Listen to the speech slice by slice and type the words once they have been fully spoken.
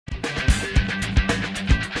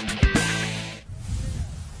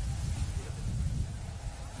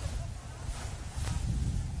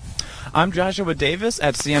I'm Joshua Davis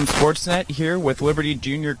at CMSportsNet here with Liberty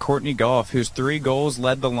junior Kourtney Goff, whose 3 goals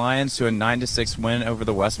led the Lions to a 9-6 win over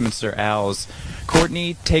the Westminster Owls.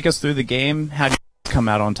 Kourtney, take us through the game. How did you come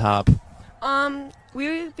out on top?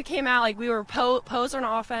 We came out like we were posed on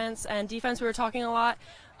offense and defense. We were talking a lot.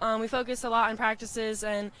 We focused a lot on practices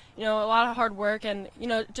and, a lot of hard work and,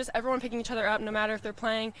 just everyone picking each other up, no matter if they're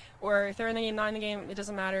playing or if they're in the game, not in the game, it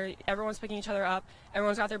doesn't matter. Everyone's picking each other up.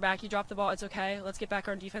 Everyone's got their back. You drop the ball, it's okay. Let's get back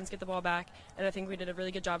on defense, get the ball back. And I think we did a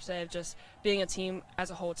really good job today of just being a team as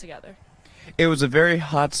a whole together. It was a very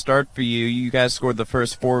hot start for you. You guys scored the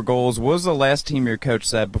first 4 goals. What was the last team your coach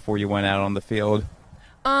said before you went out on the field?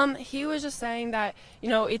 He was just saying that,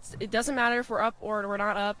 it doesn't matter if we're up or we're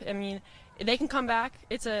not up. I mean, they can come back.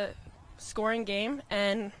 It's a scoring game,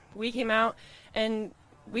 and we came out and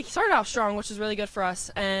we started off strong, which is really good for us.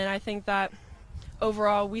 And I think that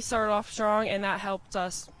overall we started off strong, and that helped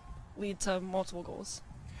us lead to multiple goals.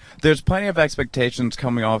 There's plenty of expectations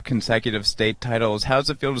coming off consecutive state titles. How does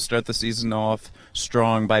it feel to start the season off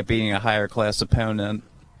strong by beating a higher class opponent?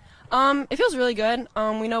 It feels really good.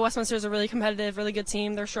 We know Westminster is a really competitive, really good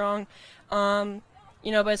team. They're strong. But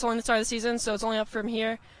it's only the start of the season, so it's only up from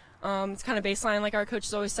here. It's kind of baseline, like our coach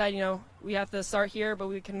has always said, we have to start here, but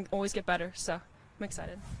we can always get better. So I'm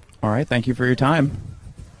excited. All right, thank you for your time.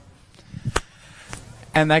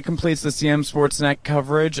 And that completes the CMSportsNet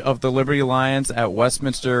coverage of the Liberty Lions at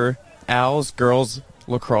Westminster Owls girls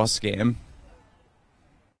lacrosse game.